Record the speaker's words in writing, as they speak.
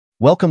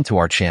Welcome to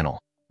our channel,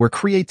 where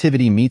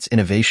creativity meets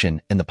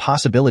innovation and the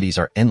possibilities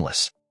are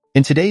endless.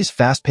 In today's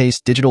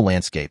fast-paced digital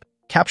landscape,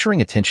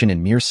 capturing attention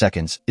in mere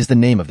seconds is the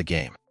name of the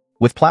game.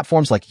 With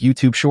platforms like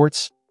YouTube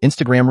Shorts,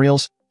 Instagram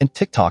Reels, and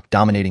TikTok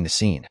dominating the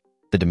scene,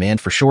 the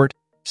demand for short,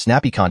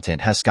 snappy content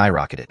has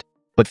skyrocketed.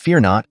 But fear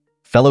not,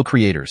 fellow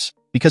creators,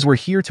 because we're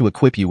here to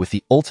equip you with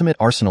the ultimate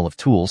arsenal of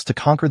tools to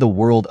conquer the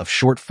world of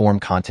short-form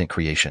content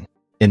creation.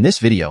 In this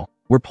video,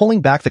 we're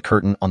pulling back the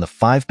curtain on the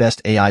 5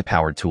 best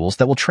AI-powered tools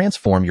that will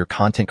transform your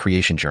content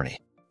creation journey.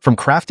 From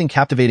crafting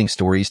captivating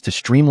stories to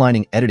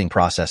streamlining editing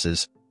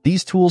processes,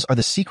 these tools are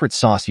the secret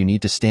sauce you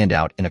need to stand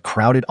out in a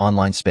crowded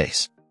online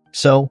space.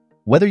 So,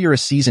 whether you're a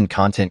seasoned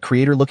content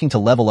creator looking to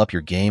level up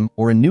your game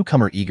or a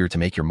newcomer eager to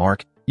make your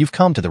mark, you've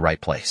come to the right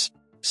place.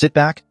 Sit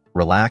back,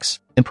 relax,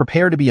 and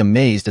prepare to be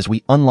amazed as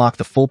we unlock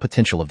the full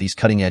potential of these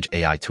cutting-edge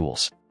AI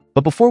tools.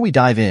 But before we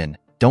dive in,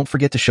 don't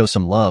forget to show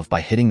some love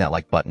by hitting that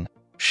like button,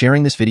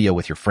 sharing this video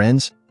with your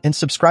friends, and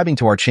subscribing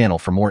to our channel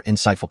for more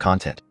insightful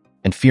content.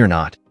 And fear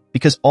not,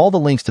 because all the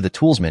links to the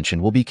tools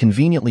mentioned will be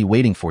conveniently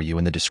waiting for you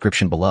in the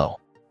description below.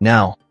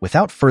 Now,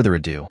 without further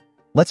ado,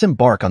 let's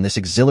embark on this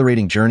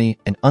exhilarating journey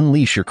and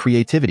unleash your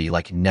creativity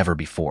like never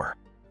before.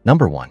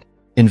 Number 1.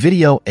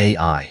 Nid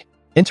AI.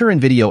 Enter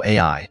Nid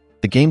AI,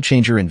 the game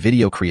changer in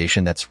video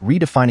creation that's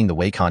redefining the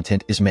way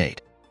content is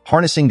made.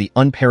 Harnessing the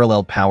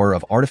unparalleled power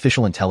of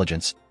artificial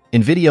intelligence,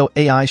 Nid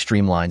AI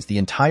streamlines the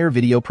entire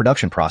video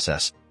production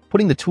process,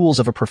 putting the tools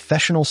of a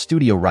professional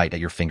studio right at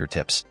your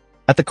fingertips.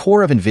 At the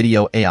core of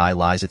Nid AI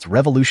lies its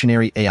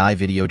revolutionary AI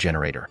video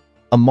generator,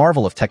 a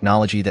marvel of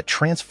technology that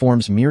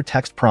transforms mere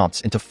text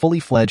prompts into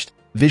fully-fledged,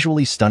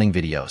 visually stunning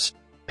videos.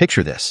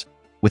 Picture this.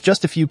 With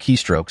just a few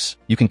keystrokes,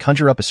 you can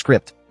conjure up a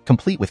script,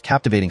 complete with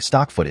captivating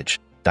stock footage,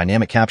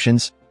 dynamic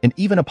captions, and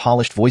even a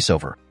polished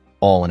voiceover,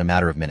 all in a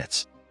matter of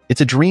minutes. It's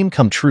a dream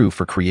come true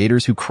for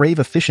creators who crave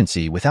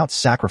efficiency without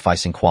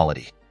sacrificing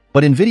quality.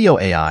 But Nid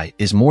AI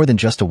is more than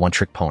just a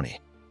one-trick pony.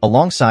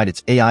 Alongside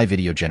its AI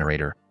video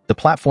generator, the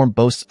platform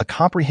boasts a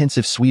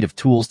comprehensive suite of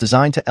tools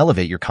designed to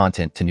elevate your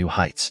content to new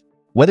heights.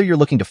 Whether you're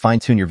looking to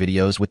fine-tune your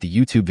videos with the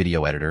YouTube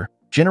video editor,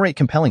 generate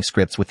compelling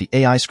scripts with the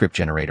AI script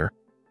generator,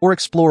 or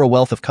explore a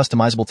wealth of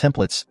customizable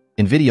templates,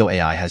 Nid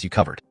AI has you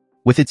covered.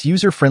 With its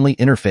user-friendly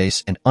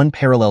interface and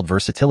unparalleled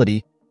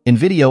versatility,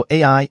 Nid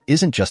AI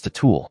isn't just a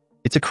tool.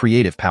 It's a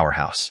creative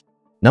powerhouse.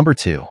 Number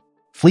 2.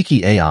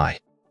 Fleeky AI.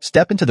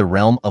 Step into the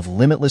realm of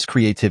limitless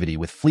creativity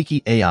with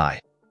Fleeky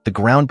AI, the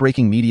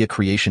groundbreaking media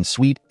creation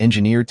suite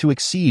engineered to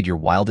exceed your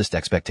wildest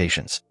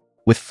expectations.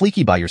 With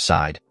Fleeky by your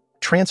side,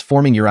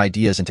 transforming your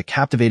ideas into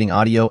captivating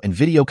audio and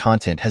video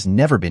content has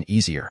never been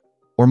easier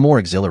or more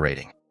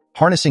exhilarating.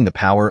 Harnessing the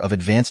power of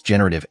advanced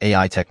generative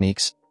AI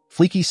techniques,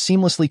 Fleeky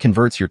seamlessly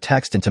converts your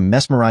text into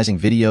mesmerizing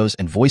videos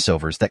and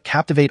voiceovers that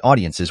captivate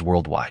audiences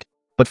worldwide.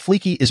 But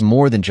Fleeky is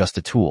more than just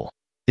a tool.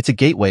 It's a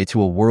gateway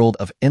to a world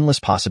of endless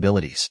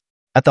possibilities.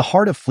 At the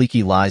heart of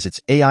Fleeky lies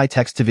its AI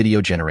text-to-video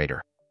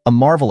generator, a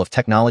marvel of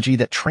technology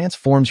that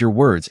transforms your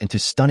words into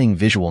stunning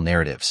visual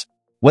narratives.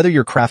 Whether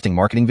you're crafting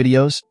marketing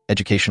videos,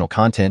 educational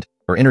content,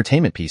 or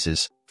entertainment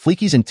pieces,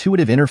 Fleeky's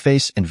intuitive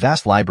interface and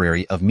vast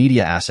library of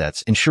media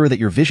assets ensure that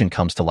your vision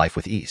comes to life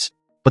with ease.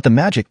 But the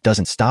magic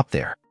doesn't stop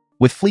there.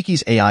 With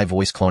Fleeky's AI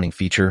voice cloning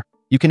feature,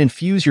 you can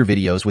infuse your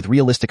videos with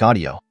realistic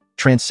audio,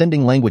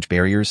 transcending language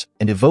barriers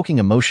and evoking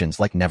emotions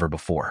like never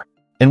before.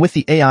 And with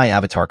the AI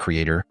Avatar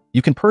Creator,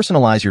 you can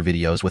personalize your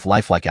videos with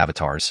lifelike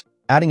avatars,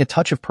 adding a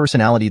touch of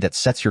personality that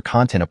sets your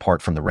content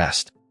apart from the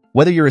rest.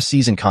 Whether you're a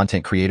seasoned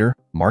content creator,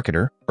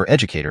 marketer, or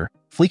educator,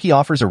 Fleeky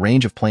offers a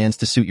range of plans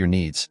to suit your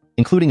needs,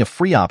 including a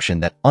free option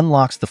that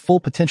unlocks the full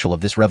potential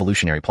of this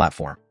revolutionary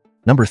platform.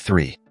 Number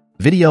 3.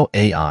 Nid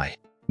AI.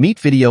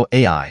 Meet Nid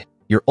AI,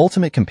 your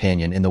ultimate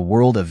companion in the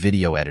world of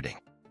video editing.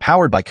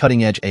 Powered by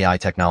cutting-edge AI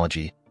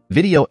technology,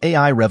 Nid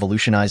AI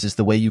revolutionizes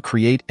the way you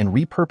create and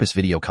repurpose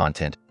video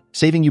content,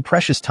 saving you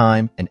precious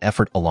time and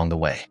effort along the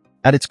way.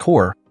 At its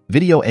core,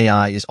 Nid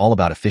AI is all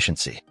about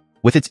efficiency.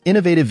 With its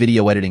innovative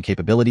video editing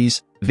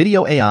capabilities, Nid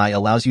AI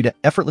allows you to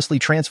effortlessly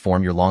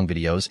transform your long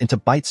videos into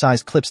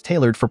bite-sized clips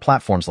tailored for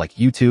platforms like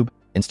YouTube,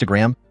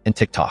 Instagram, and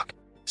TikTok.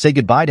 Say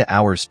goodbye to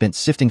hours spent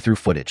sifting through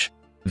footage.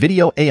 Nid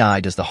AI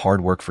does the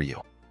hard work for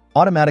you,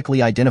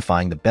 automatically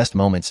identifying the best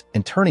moments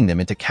and turning them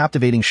into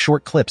captivating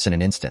short clips in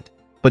an instant.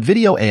 But Nid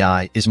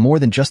AI is more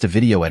than just a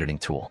video editing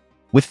tool.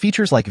 With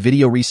features like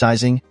video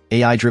resizing,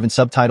 AI-driven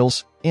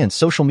subtitles, and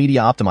social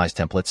media optimized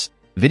templates,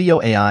 Nid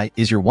AI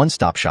is your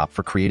one-stop shop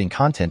for creating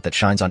content that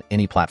shines on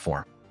any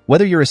platform.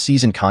 Whether you're a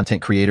seasoned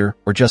content creator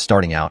or just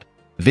starting out,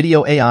 Nid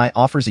AI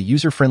offers a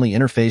user-friendly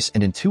interface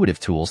and intuitive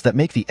tools that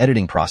make the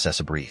editing process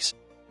a breeze.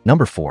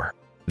 Number 4.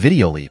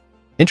 VideoLeap.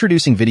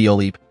 Introducing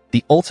VideoLeap,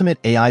 the ultimate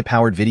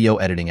AI-powered video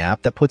editing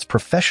app that puts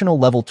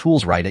professional-level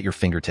tools right at your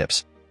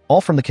fingertips,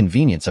 all from the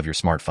convenience of your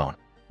smartphone.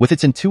 With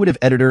its intuitive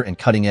editor and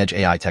cutting-edge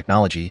AI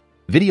technology,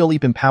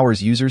 VideoLeap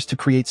empowers users to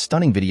create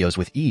stunning videos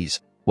with ease,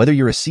 whether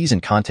you're a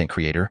seasoned content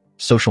creator,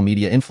 social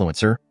media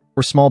influencer,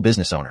 or small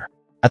business owner.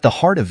 At the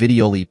heart of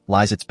VideoLeap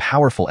lies its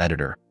powerful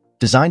editor,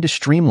 designed to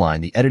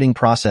streamline the editing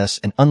process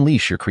and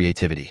unleash your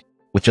creativity.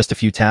 With just a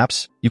few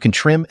taps, you can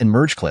trim and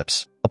merge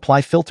clips,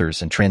 apply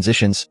filters and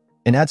transitions,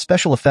 and add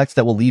special effects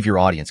that will leave your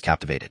audience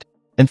captivated.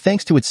 And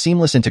thanks to its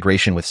seamless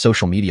integration with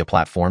social media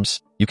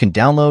platforms, you can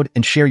download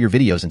and share your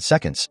videos in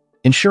seconds,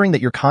 ensuring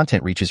that your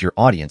content reaches your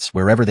audience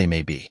wherever they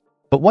may be.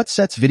 But what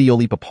sets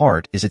Videoleap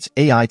apart is its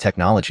AI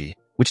technology,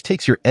 which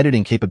takes your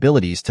editing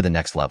capabilities to the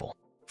next level.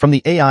 From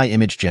the AI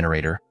image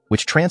generator,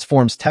 which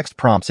transforms text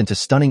prompts into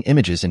stunning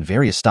images in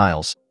various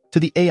styles, to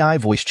the AI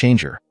voice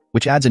changer,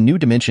 which adds a new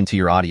dimension to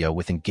your audio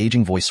with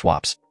engaging voice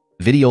swaps,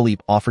 Videoleap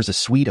offers a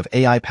suite of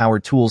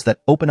AI-powered tools that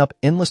open up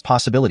endless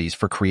possibilities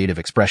for creative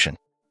expression.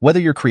 Whether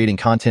you're creating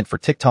content for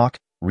TikTok,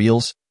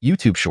 Reels,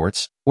 YouTube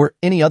Shorts, or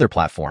any other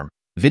platform,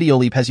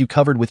 Videoleap has you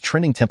covered with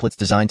trending templates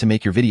designed to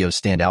make your videos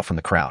stand out from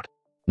the crowd.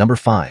 Number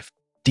 5.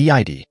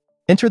 DID.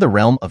 Enter the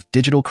realm of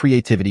digital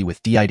creativity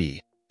with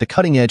DID, the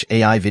cutting-edge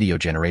AI video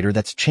generator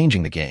that's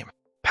changing the game.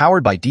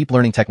 Powered by deep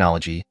learning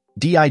technology,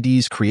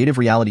 DID's Creative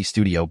Reality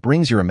Studio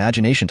brings your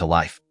imagination to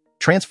life,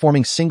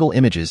 transforming single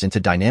images into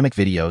dynamic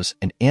videos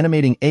and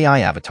animating AI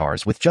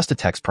avatars with just a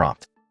text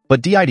prompt.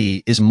 But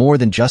DID is more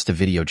than just a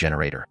video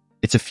generator.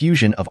 It's a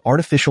fusion of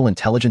artificial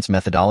intelligence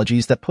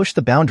methodologies that push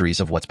the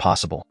boundaries of what's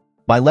possible.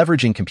 By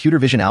leveraging computer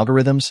vision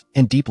algorithms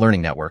and deep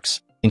learning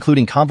networks,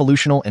 including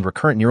convolutional and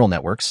recurrent neural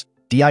networks,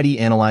 DID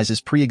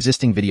analyzes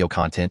pre-existing video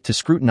content to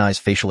scrutinize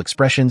facial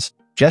expressions,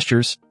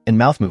 gestures, and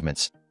mouth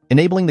movements,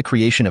 enabling the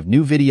creation of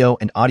new video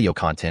and audio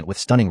content with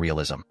stunning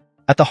realism.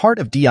 At the heart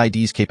of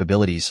DID's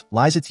capabilities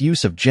lies its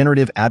use of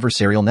generative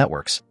adversarial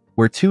networks,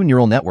 where two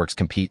neural networks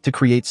compete to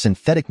create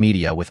synthetic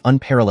media with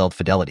unparalleled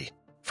fidelity.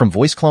 From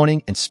voice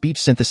cloning and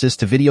speech synthesis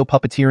to video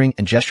puppeteering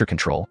and gesture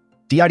control,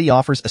 DID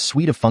offers a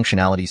suite of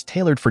functionalities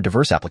tailored for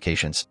diverse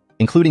applications,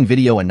 including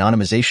video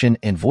anonymization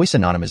and voice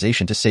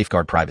anonymization to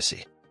safeguard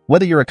privacy.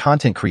 Whether you're a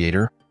content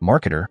creator,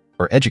 marketer,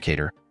 or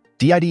educator,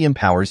 DID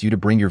empowers you to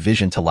bring your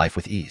vision to life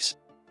with ease.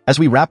 As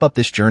we wrap up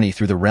this journey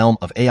through the realm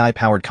of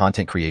AI-powered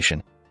content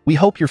creation, we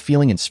hope you're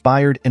feeling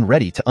inspired and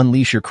ready to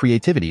unleash your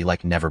creativity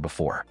like never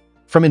before.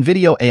 From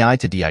InVideo AI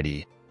to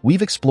DID,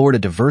 we've explored a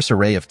diverse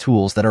array of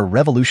tools that are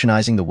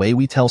revolutionizing the way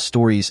we tell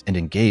stories and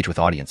engage with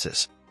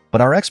audiences.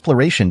 But our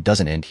exploration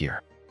doesn't end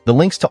here. The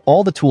links to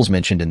all the tools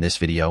mentioned in this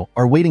video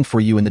are waiting for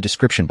you in the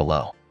description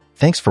below.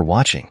 Thanks for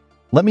watching.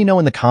 Let me know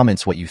in the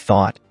comments what you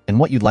thought and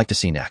what you'd like to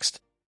see next.